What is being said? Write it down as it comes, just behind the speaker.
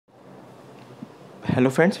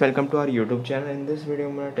Hello friends, welcome to our YouTube channel. In this video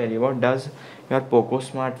I'm going to tell you about, does your Poco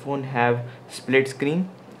smartphone have split screen?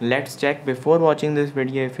 Let's check. Before watching this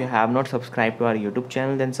video, if you have not subscribed to our YouTube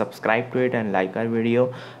channel, then subscribe to it and like our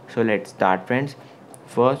video. So let's start friends.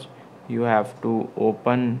 First you have to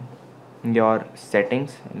open your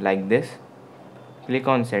settings like this. Click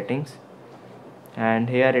on settings and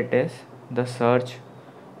here it is, the search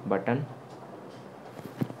button.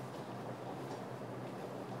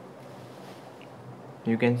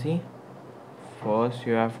 You can see, first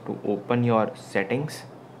you have to open your settings,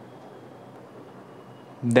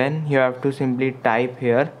 then you have to simply type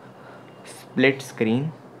here split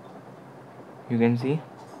screen. You can see,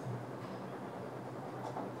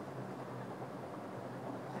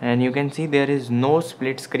 and you can see there is no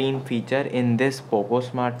split screen feature in this Poco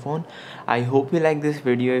smartphone. I hope you like this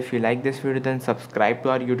video. If you like this video, then subscribe to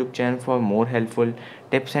our YouTube channel for more helpful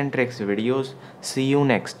tips and tricks videos. See you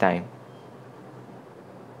next time.